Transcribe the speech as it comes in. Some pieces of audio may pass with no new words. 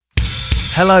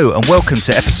Hello and welcome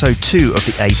to episode 2 of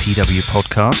the EP2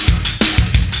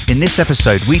 podcast. In this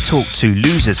episode we talk to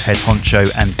Losers head honcho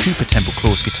and Cooper Temple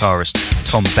Claws guitarist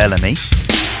Tom Bellamy.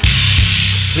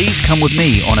 Please come with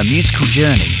me on a musical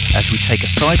journey as we take a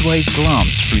sideways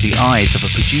glance through the eyes of a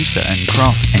producer and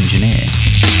craft engineer.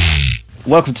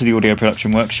 Welcome to the Audio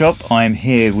Production Workshop. I am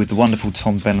here with the wonderful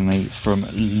Tom Bellamy from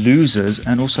Losers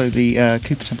and also the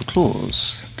Cooper Temple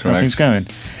Claws. Correct. How are things going?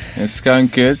 It's going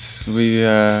good.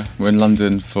 We're in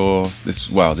London for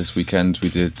this weekend. We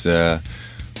did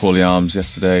Hawley Arms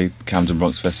yesterday, Camden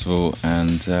Bronx Festival,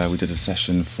 and we did a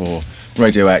session for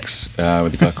Radio X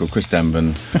with a guy called Chris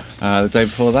Denman the day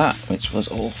before that, which was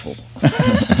awful.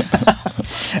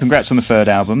 Congrats on the third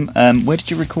album. Where did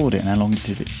you record it and how long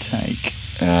did it take?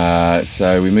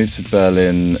 So we moved to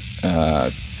Berlin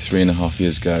 3.5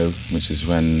 years ago, which is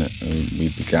when we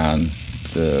began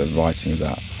the writing of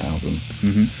that album.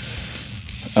 Mm-hmm.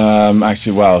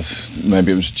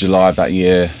 Maybe it was July of that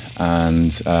year,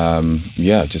 and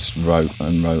just wrote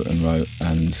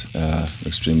and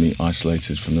extremely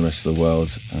isolated from the rest of the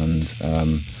world, and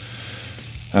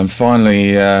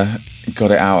finally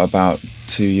got it out about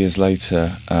 2 years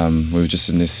later. We were just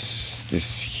in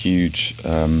this huge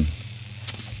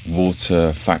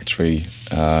water factory.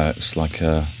 It's like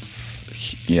a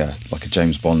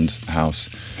James Bond house.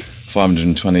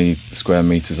 520 square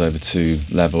meters over 2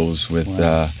 levels with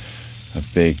wow. a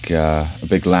big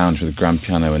lounge with a grand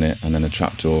piano in it, and then a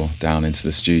trapdoor down into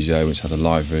the studio, which had a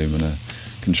live room and a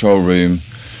control room.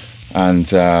 And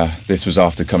this was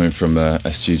after coming from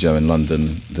a studio in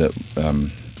London that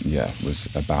was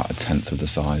about 1/10 of the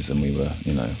size, and we were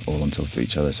all on top of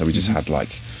each other. So we just had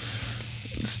like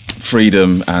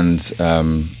freedom, and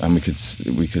we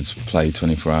could play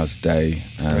 24 hours a day,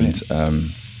 and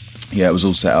it was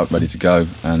all set up, ready to go,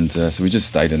 and so we just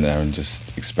stayed in there and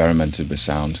just experimented with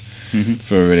sound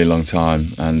for a really long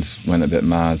time, and went a bit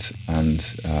mad,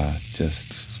 and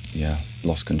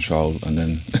lost control, and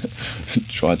then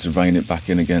tried to rein it back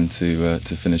in again to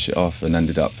finish it off, and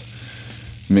ended up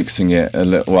mixing it a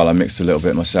little. Well, I mixed a little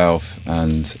bit myself,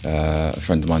 and a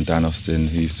friend of mine, Dan Austin,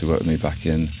 who used to work with me back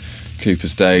in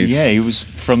Cooper's days. Yeah, he was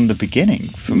from the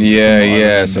beginning.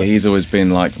 So he's always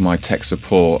been like my tech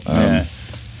support.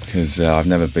 Because I've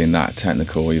never been that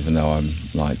technical, even though I'm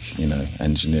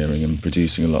engineering and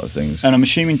producing a lot of things. And I'm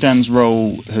assuming Dan's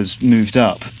role has moved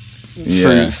up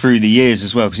through the years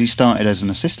as well, because he started as an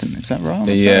assistant. Is that right?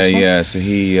 So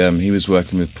he was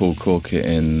working with Paul Corkett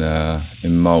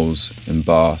in Moles in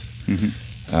Bath.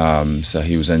 Mm-hmm. So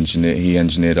he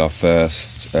engineered our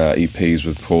first EPs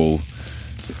with Paul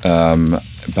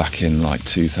back in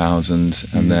 2000,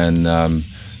 mm-hmm. and then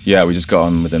we just got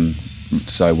on with him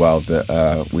so well that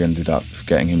we ended up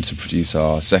getting him to produce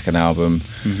our second album,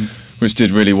 mm-hmm. which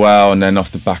did really well. And then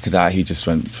off the back of that, he just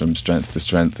went from strength to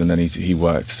strength. And then he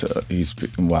worked. He's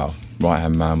right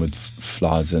hand man with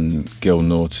Flood and Gil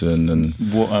Norton, and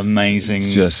what amazing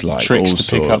just tricks to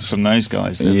pick up from those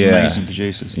guys. They're amazing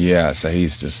producers. Yeah, so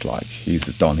he's just he's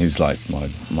a don. He's like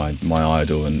my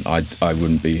idol, and I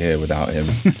wouldn't be here without him.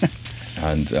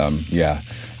 And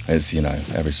it's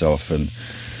every so often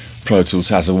Pro Tools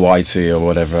has a whitey or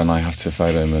whatever, and I have to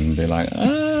phone him and be like,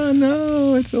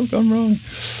 no, it's all gone wrong.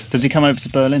 Does he come over to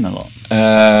Berlin a lot?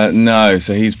 No,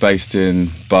 so he's based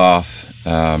in Bath,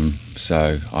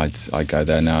 so I go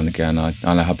there now and again. I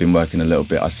have been working a little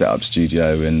bit. I set up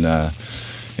studio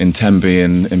in Tenby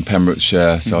in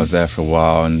Pembrokeshire, so I was there for a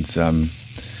while, and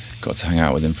got to hang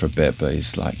out with him for a bit. But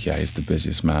he's he's the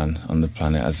busiest man on the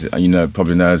planet, as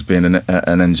probably know, as being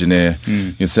an engineer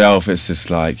yourself. It's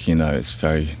just it's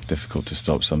very difficult to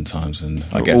stop sometimes, and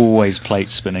I guess always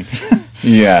plates spinning.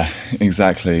 Yeah,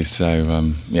 exactly.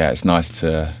 So it's nice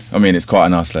to. I mean, it's quite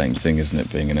an isolating thing, isn't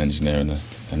it, being an engineer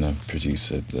and a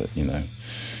producer, that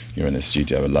you're in a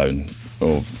studio alone,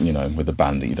 or with a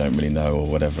band that you don't really know or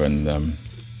whatever, and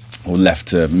or left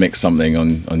to mix something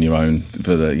on your own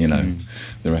for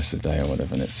the rest of the day or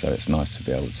whatever. And it's nice to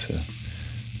be able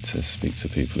to speak to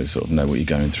people who sort of know what you're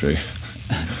going through.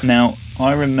 Now,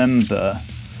 I remember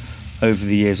over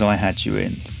the years I had you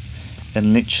in,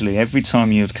 and literally every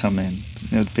time you'd come in,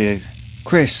 there would be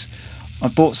Chris,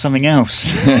 I've bought something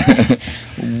else.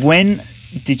 When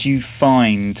did you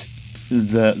find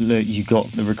that you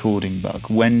got the recording bug?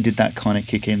 When did that kind of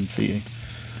kick in for you?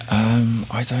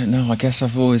 I don't know. I guess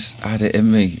I've always had it in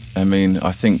me. I mean,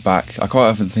 I quite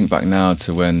often think back now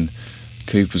to when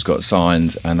Cooper's got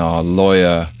signed, and our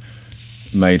lawyer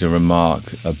made a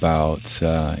remark about,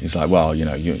 he's like, well, you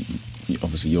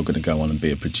obviously you're going to go on and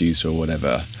be a producer or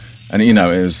whatever. And, it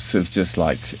was sort of just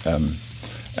like an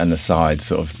aside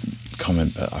sort of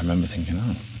comment, but I remember thinking,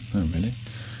 oh really?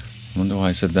 I wonder why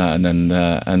I said that. And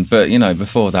then, but you know,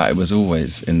 before that, it was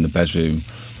always in the bedroom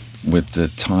with the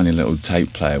tiny little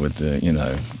tape player with the,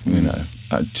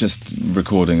 just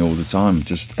recording all the time.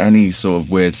 Just any sort of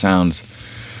weird sound.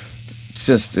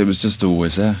 It was just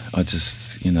always there. I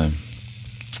just, you know.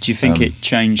 Do you think it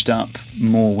changed up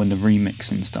more when the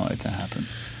remixing started to happen?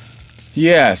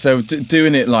 Yeah, so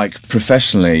doing it like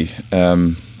professionally, I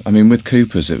mean, with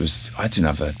Cooper's, I didn't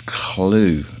have a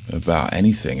clue about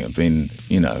anything. I mean,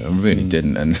 you know, I really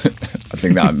didn't, and I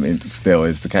think that still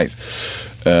is the case.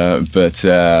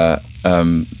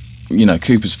 You know,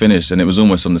 Cooper's finished, and it was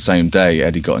almost on the same day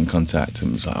Eddie got in contact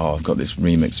and was like, "Oh, I've got this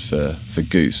remix for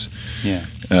Goose. Yeah.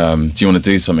 Do you want to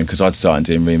do something?" Because I'd started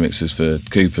doing remixes for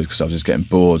Cooper because I was just getting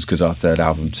bored because our third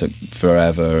album took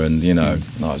forever, and you know,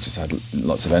 I just had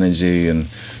lots of energy and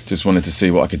just wanted to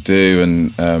see what I could do.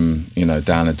 And you know,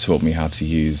 Dan had taught me how to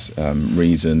use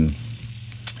Reason,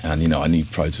 and you know, I knew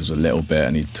Pro Tools a little bit,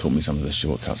 and he taught me some of the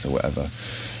shortcuts or whatever.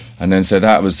 And then so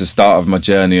that was the start of my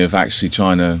journey of actually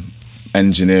trying to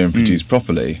engineer and produce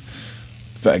properly.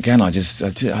 But again, I just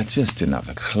didn't have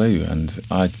a clue, and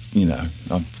I'm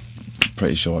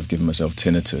pretty sure I've given myself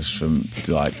tinnitus from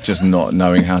like just not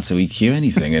knowing how to EQ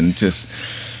anything, and just,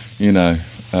 you know,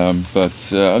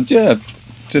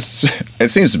 just it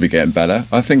seems to be getting better.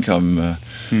 I think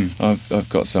I've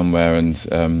got somewhere, and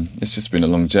it's just been a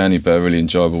long journey, but a really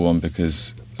enjoyable one,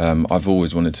 because I've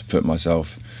always wanted to put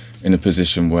myself in a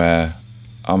position where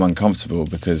I'm uncomfortable,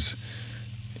 because,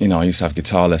 you know, I used to have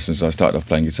guitar lessons. I started off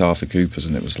playing guitar for Cooper's,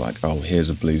 and it was like, oh, here's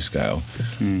a blues scale.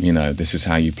 You know, this is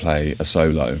how you play a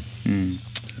solo.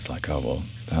 It's like, oh, well,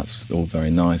 that's all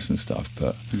very nice and stuff,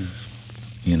 but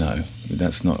you know,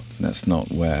 that's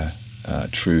not where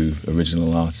true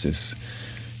original artists,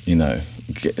 you know,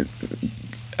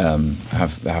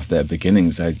 have their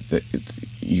beginnings.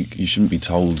 You shouldn't be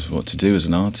told what to do as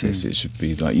an artist. It should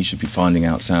be like, you should be finding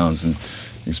out sounds and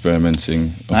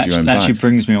experimenting off your own back. That actually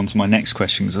brings me on to my next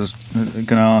question, because I was going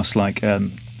to ask, like,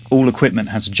 all equipment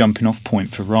has a jumping off point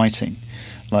for writing.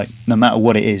 Like, no matter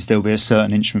what it is, there'll be a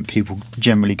certain instrument people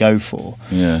generally go for.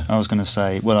 Yeah. I was going to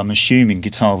say, well, I'm assuming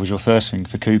guitar was your first thing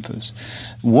for Cooper's.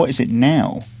 What is it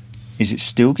now? Is it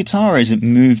still guitar, or is it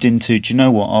moved into, do you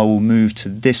know what, I will move to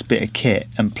this bit of kit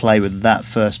and play with that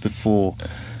first before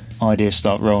ideas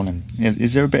start rolling?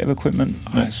 Is there a bit of equipment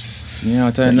I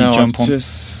don't know.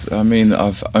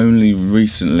 I've only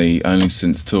recently, only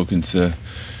since talking to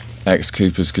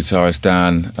ex-Cooper's guitarist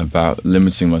Dan about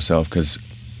limiting myself, because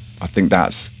I think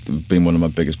that's been one of my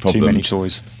biggest problems. Too many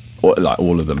toys. Like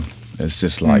all of them. It's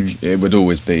just like, it would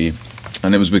always be,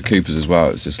 and it was with Cooper's as well,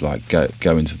 it's just like,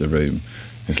 go into the room.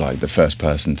 It's like the first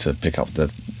person to pick up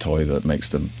the toy that makes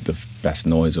the best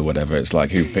noise or whatever. It's like,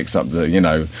 who picks up the, you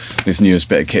know, this newest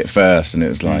bit of kit first. And it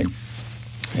was like,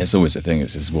 it's always a thing.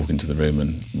 It's just walk into the room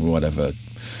and whatever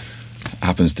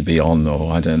happens to be on,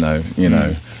 or I don't know, you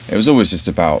know. It was always just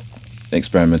about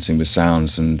experimenting with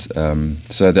sounds, and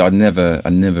so that I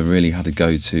never really had a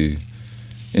go-to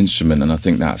instrument. And I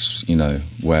think that's, you know,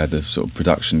 where the sort of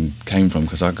production came from,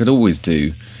 because I could always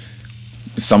do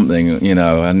something, you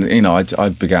know. And you know, I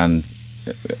began,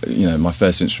 you know, my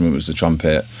first instrument was the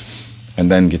trumpet,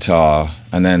 and then guitar,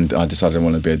 and then I decided I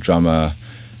wanted to be a drummer,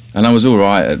 and I was all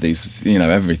right at these, you know,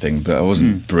 everything, but I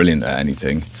wasn't brilliant at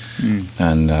anything.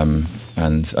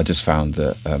 And I just found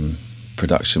that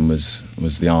production was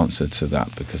the answer to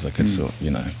that, because I could sort of,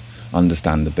 you know,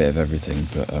 understand a bit of everything,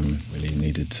 but really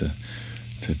needed to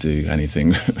do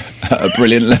anything at a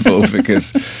brilliant level,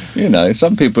 because, you know,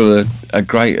 some people are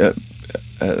great at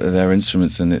their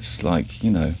instruments, and it's like,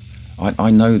 you know,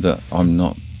 I know that I'm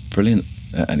not brilliant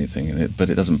at anything, but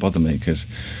it doesn't bother me, because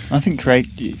I think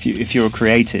if you're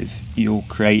creative, you're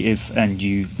creative, and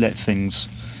you let things,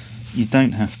 you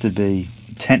don't have to be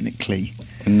technically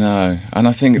and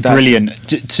I think that's brilliant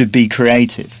to be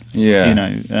creative. Yeah, you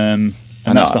know, and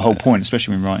that's the whole point,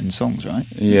 especially when writing songs, right?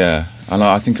 Yeah, and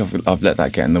I think I've let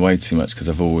that get in the way too much, because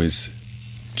I've always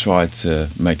tried to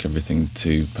make everything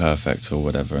too perfect or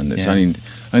whatever, and it's only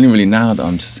really now that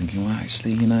I'm just thinking, well,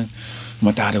 actually, you know,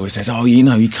 my dad always says, oh, you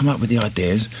know, you come up with the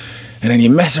ideas and then you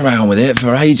mess around with it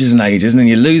for ages and ages, and then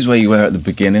you lose where you were at the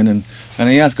beginning, and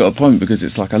he has got a point, because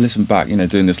it's like, I listen back, you know,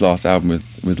 doing this last album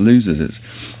with Losers, it's,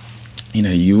 you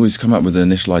know, you always come up with an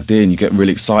initial idea and you get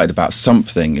really excited about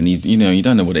something, and you know, you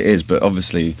don't know what it is, but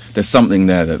obviously there's something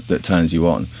there that turns you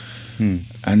on.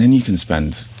 And then you can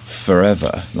spend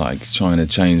forever like trying to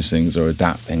change things or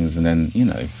adapt things, and then, you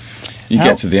know, you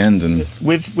get to the end. And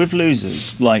with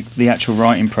Losers, like the actual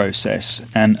writing process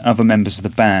and other members of the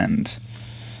band,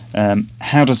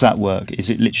 How does that work? Is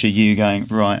it literally you going,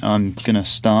 right, I'm going to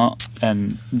start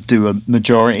and do a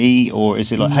majority, or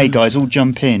is it like, hey guys, all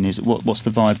jump in? Is it what's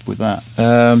the vibe with that?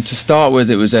 To start with,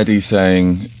 it was Eddie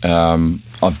saying,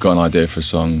 I've got an idea for a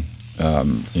song,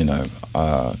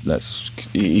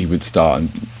 he would start and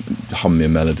hum me a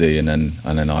melody, and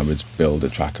then I would build a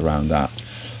track around that.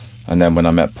 And then when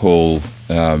I met Paul,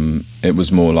 it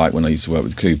was more like when I used to work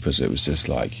with Coopers. It was just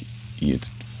like you'd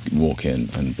walk in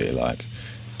and be like,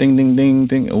 ding, ding, ding,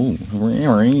 ding, oh,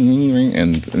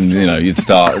 and you'd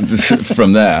start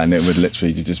from there, and it would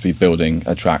literally just be building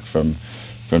a track from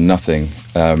nothing.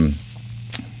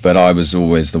 But I was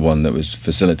always the one that was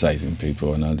facilitating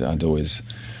people, and I'd always,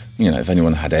 if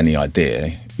anyone had any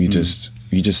idea, you just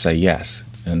say yes,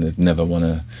 and they'd never want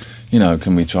to,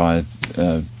 can we try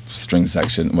a string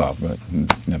section? Well,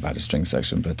 never had a string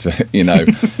section, but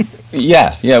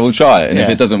yeah, we'll try it, and if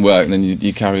it doesn't work, then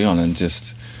you carry on and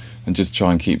just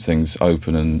try and keep things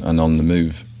open and on the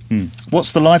move.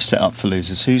 What's the live setup for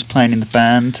Losers? Who's playing in the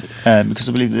band? Because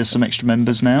I believe there's some extra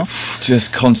members now.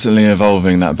 Just constantly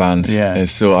evolving that band. Yeah.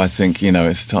 It's sort of, I think,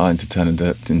 it's starting to turn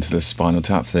into the Spinal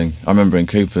Tap thing. I remember in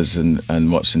Coopers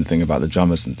and watching the thing about the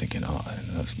drummers and thinking, oh,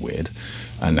 that's weird.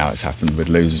 And now it's happened with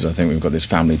Losers. I think we've got this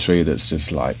family tree that's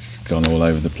just like gone all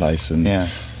over the place. And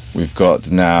we've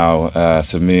got now,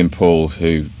 so me and Paul,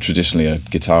 who traditionally are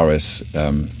guitarists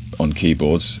on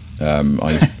keyboards.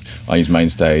 I use main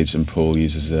stage, and Paul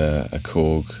uses a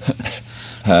Korg.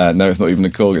 No, it's not even a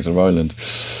Korg, it's a Roland.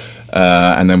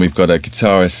 And then we've got a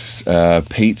guitarist,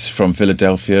 Pete from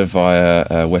Philadelphia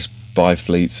via West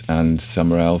Byfleet and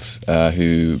somewhere else,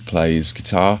 who plays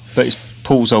guitar. But it's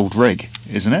Paul's old rig,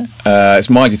 isn't it? It's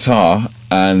my guitar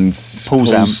and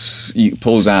Paul's amp.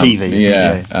 PV,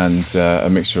 yeah, and a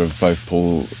mixture of both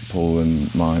Paul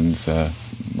and mine's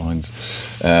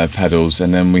pedals,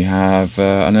 and then we have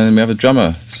a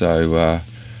drummer. So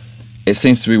it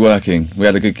seems to be working. We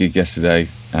had a good gig yesterday,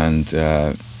 and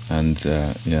yeah.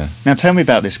 Now tell me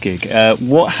about this gig.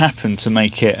 What happened to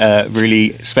make it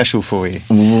really special for you?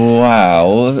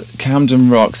 Well, Camden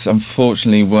Rocks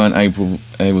unfortunately weren't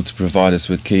able to provide us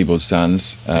with keyboard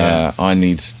stands. I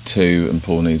need 2 and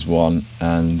Paul needs 1,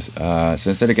 and so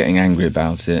instead of getting angry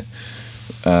about it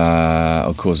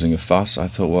or causing a fuss, I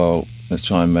thought, well, let's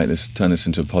try and turn this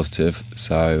into a positive.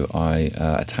 So I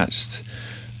attached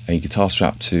a guitar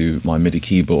strap to my MIDI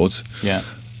keyboard. Yeah.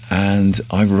 And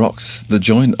I rocked the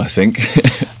joint, I think.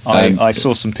 I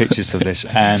saw some pictures of this,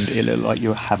 and it looked like you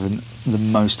were having the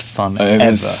most fun ever.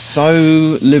 It was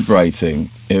so liberating.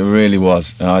 It really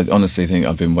was. And I honestly think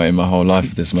I've been waiting my whole life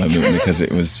for this moment, because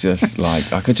it was just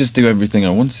like I could just do everything I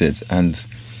wanted. And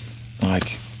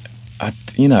like,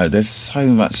 there's so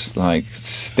much like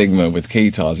stigma with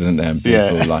keytars, isn't there? And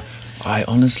people like, I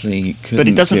honestly couldn't. But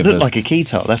it doesn't look like a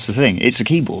keytar. That's the thing. It's a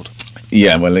keyboard.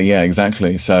 Yeah, well, yeah,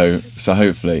 exactly. So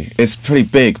hopefully it's pretty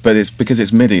big, but it's because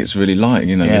it's MIDI. It's really light.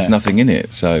 There's nothing in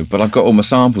it. So, but I've got all my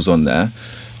samples on there.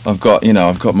 I've got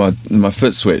my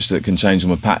foot switch that can change all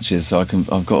my patches. So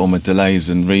I've got all my delays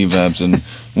and reverbs and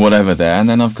whatever there, and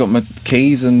then I've got my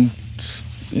keys and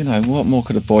what more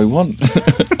could a boy want?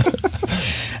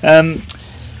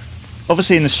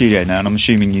 Obviously in the studio now, and I'm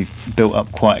assuming you've built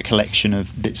up quite a collection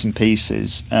of bits and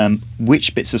pieces.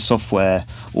 Which bits of software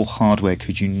or hardware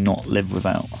could you not live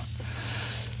without?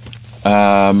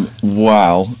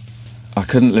 Well, I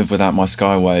couldn't live without my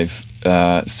Skywave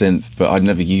synth, but I'd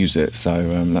never use it, so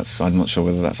I'm not sure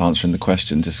whether that's answering the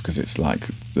question, just because it's like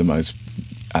the most,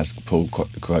 as Paul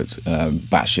quotes,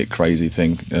 batshit crazy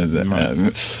thing.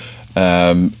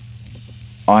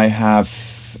 I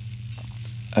have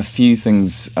a few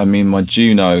things. I mean, my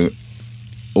Juno,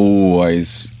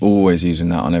 always using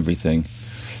that on everything.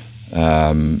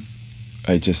 You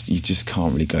just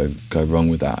can't really go wrong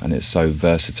with that, and it's so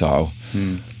versatile.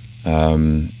 So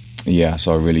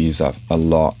I really use that a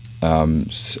lot.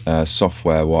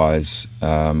 Software wise,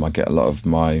 I get a lot of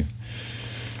my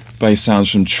bass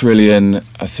sounds from Trillion.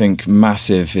 I think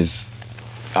Massive is,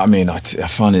 I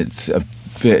find it a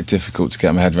bit difficult to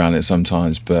get my head around it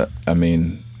sometimes, but I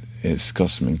mean, it's got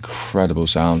some incredible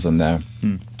sounds on there.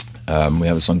 We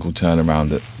have a song called Turnaround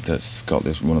that's got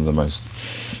this one of the most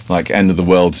like end of the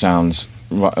world sounds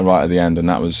right at the end, and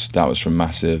that was from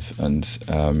Massive. And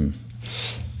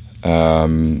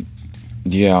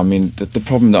the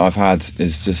problem that I've had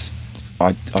is just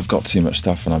I've got too much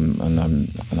stuff, and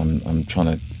I'm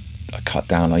trying to cut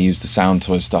down. I use the Sound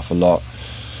Toy stuff a lot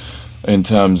in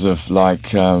terms of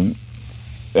like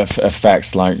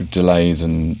effects like delays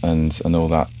and all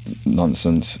that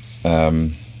nonsense.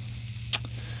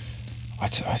 I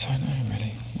don't know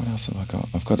really. What else have I got?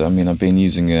 I've been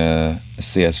using a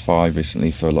CS5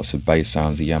 recently for lots of bass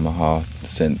sounds, a Yamaha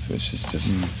synth, which is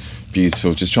just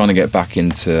beautiful. Just trying to get back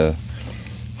into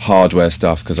hardware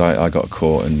stuff, because I got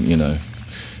caught in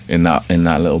that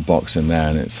little box in there,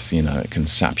 and it's, it can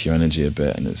sap your energy a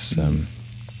bit, and it's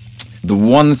the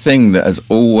one thing that has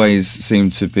always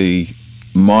seemed to be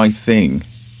my thing,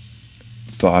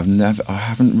 but I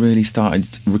haven't really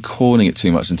started recording it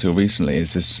too much until recently,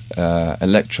 is this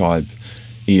Electribe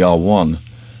ER1,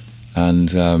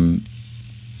 and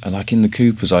like in the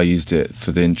Coopers I used it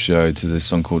for the intro to this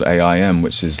song called AIM,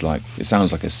 which is like, it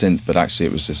sounds like a synth, but actually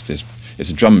it was just this,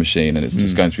 it's a drum machine, and it's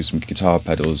just going through some guitar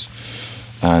pedals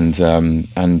and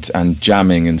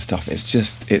jamming and stuff.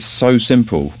 It's so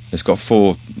simple. It's got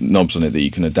 4 knobs on it that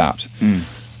you can adapt,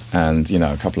 and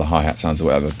a couple of hi-hat sounds or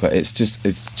whatever, but it's just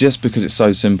because it's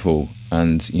so simple,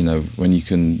 and when you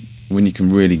can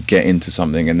really get into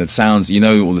something, and the sounds,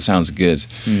 all the sounds are good,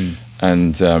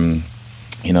 and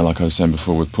like I was saying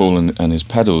before with Paul and his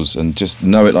pedals, and just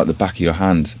know it like the back of your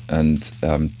hand, and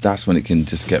that's when it can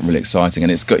just get really exciting.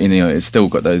 And it's got it's still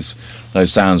got those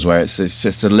sounds where it's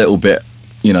just a little bit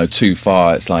too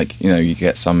far. It's like you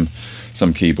get some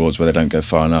keyboards where they don't go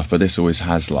far enough, but this always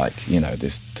has like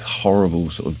this horrible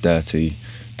sort of dirty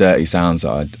sounds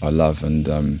that I love, and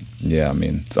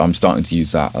I'm starting to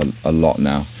use that a lot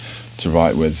now to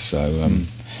write with.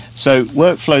 So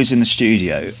workflows in the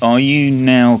studio, are you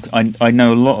now, I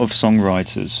know a lot of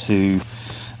songwriters who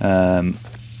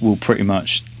will pretty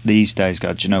much these days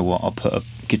go, do you know what, I'll put a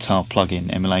guitar plug-in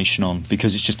emulation on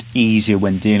because it's just easier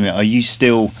when dealing with it. Are you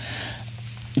still,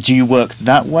 do you work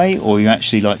that way, or are you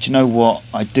actually like, do you know what,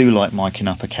 I do like micing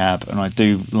up a cab and I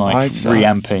do like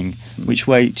reamping? Which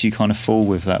way do you kind of fall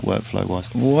with that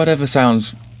workflow-wise? Whatever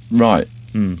sounds right.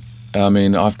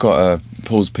 I've got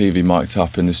Paul's PV mic'd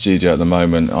up in the studio at the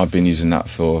moment. I've been using that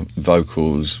for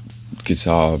vocals,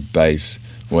 guitar, bass,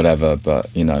 whatever, but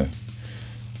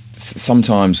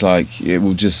sometimes like it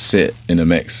will just sit in a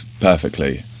mix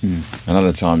perfectly, and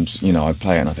other times I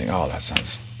play it and I think, oh, that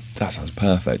sounds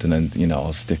perfect, and then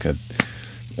I'll stick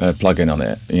a plug-in on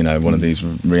it, one of these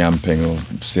reamping or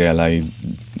CLA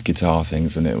guitar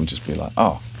things, and it will just be like,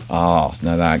 oh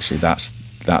no, that's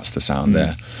the sound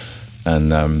there.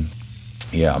 And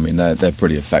they're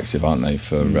pretty effective, aren't they,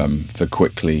 for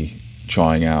quickly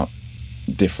trying out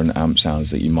different amp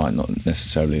sounds that you might not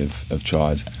necessarily have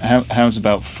tried. How's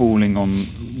about falling on,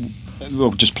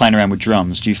 well, just playing around with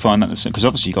drums? Do you find that the same? Because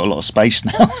obviously you've got a lot of space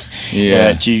now.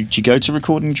 Yeah. Do you go to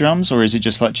recording drums, or is it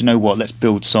just like, do you know what, let's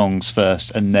build songs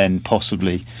first and then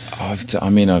possibly? I've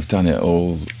done it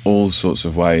all sorts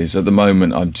of ways. At the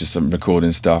moment, I'm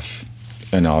recording stuff.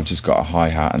 I've just got a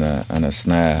hi-hat and a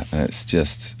snare, and it's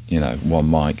just one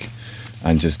mic,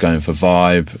 and just going for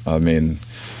vibe.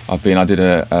 I did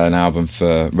an album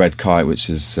for Red Kite, which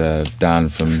is Dan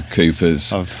from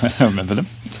Coopers. I remember them.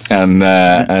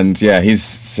 And his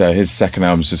second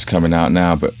album's just coming out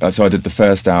now. But so I did the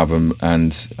first album,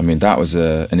 and that was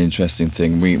an interesting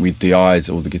thing. We DI'd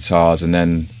all the guitars, and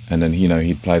then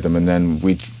he'd play them, and then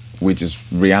we just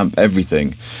reamp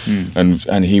everything,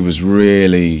 and he was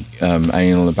really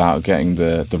anal about getting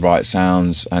the right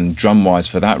sounds. And drum wise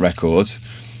for that record,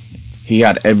 he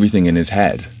had everything in his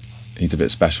head. He's a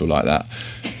bit special like that.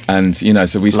 And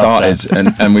so we started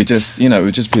and we just it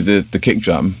would just be the kick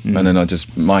drum, and then I'd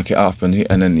just mic it up, and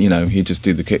then he'd just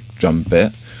do the kick drum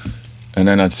bit, and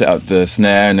then I'd set up the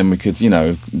snare, and then we could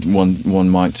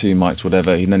one mic, 2 mics,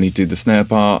 whatever, and then he'd do the snare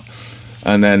part.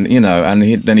 And then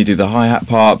he'd do the hi-hat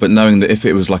part, but knowing that if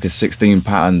it was like a 16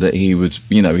 pattern, that he would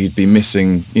he'd be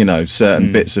missing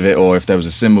certain bits of it, or if there was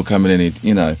a cymbal coming in,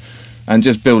 he'd and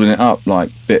just building it up like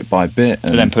bit by bit,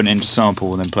 and then putting it into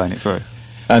sample and then playing it through.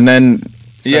 And then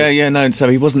so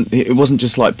it wasn't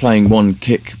just like playing one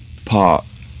kick part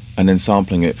and then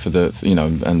sampling it for the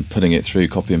and putting it through,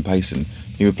 copy and pasting.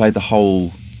 He would play the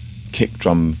whole kick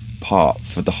drum part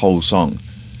for the whole song,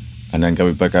 and then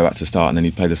go back to start, and then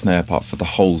he'd play the snare part for the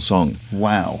whole song.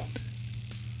 Wow.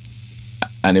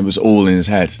 And it was all in his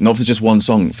head, not for just one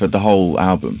song, for the whole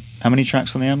album. How many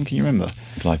tracks on the album, can you remember?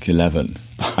 It's like 11.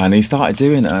 And he started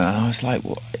doing it, and I was like,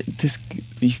 what, this,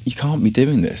 you can't be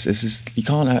doing this. This is, you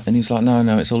can't. And he was like,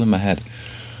 no, it's all in my head.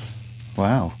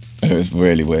 Wow. It was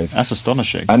really weird. That's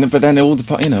astonishing. But then all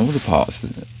the parts.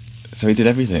 So he did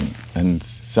everything. And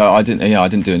so I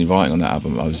didn't do any writing on that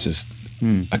album. I was just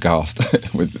aghast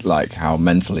with like how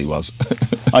mental he was.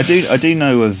 I do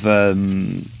know of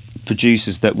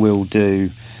producers that will do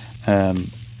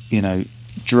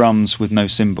drums with no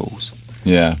cymbals,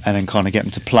 and then kind of get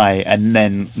them to play, and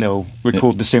then they'll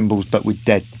record the cymbals but with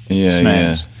dead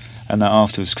snares. and that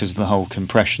afterwards, because of the whole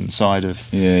compression side of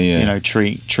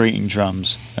treating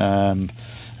drums, and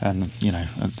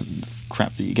the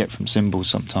crap that you get from cymbals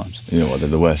sometimes. You know what? They're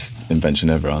the worst invention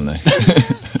ever, aren't they?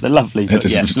 They're lovely, but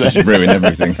just ruin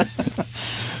everything.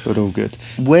 But all good.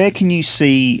 Where can you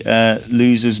see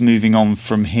Losers moving on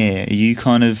from here? Are you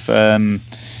kind of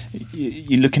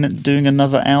you looking at doing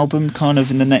another album kind of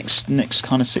in the next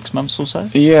kind of 6 months or so?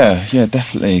 Yeah,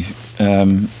 definitely.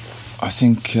 I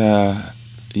think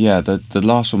the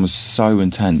last one was so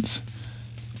intense.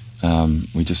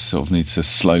 We just sort of need to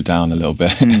slow down a little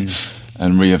bit and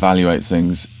reevaluate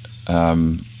things,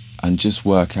 and just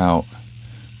work out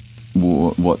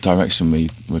what direction we're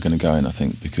going to go in. I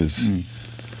think because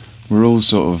we're all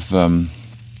sort of.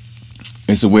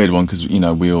 It's a weird one because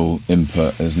we all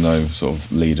input. There's no sort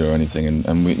of leader or anything,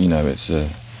 and we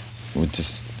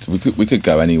we could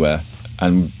go anywhere,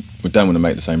 and we don't want to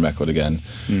make the same record again.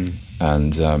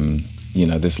 And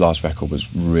this last record was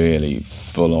really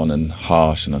full on and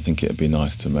harsh, and I think it'd be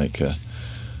nice to make an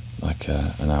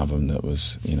album that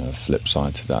was a flip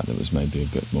side to that was maybe a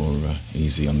bit more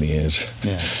easy on the ears.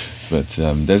 Yeah. But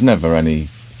there's never any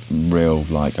real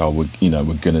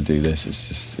we're gonna do this. It's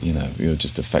just you're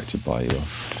just affected by your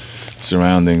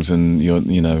surroundings, and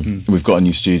we've got a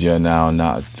new studio now, and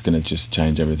that's gonna just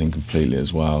change everything completely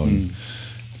as well. And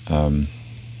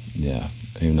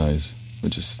who knows? We'll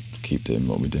just keep doing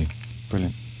what we do.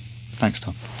 Brilliant. Thanks,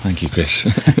 Tom. Thank you, Chris.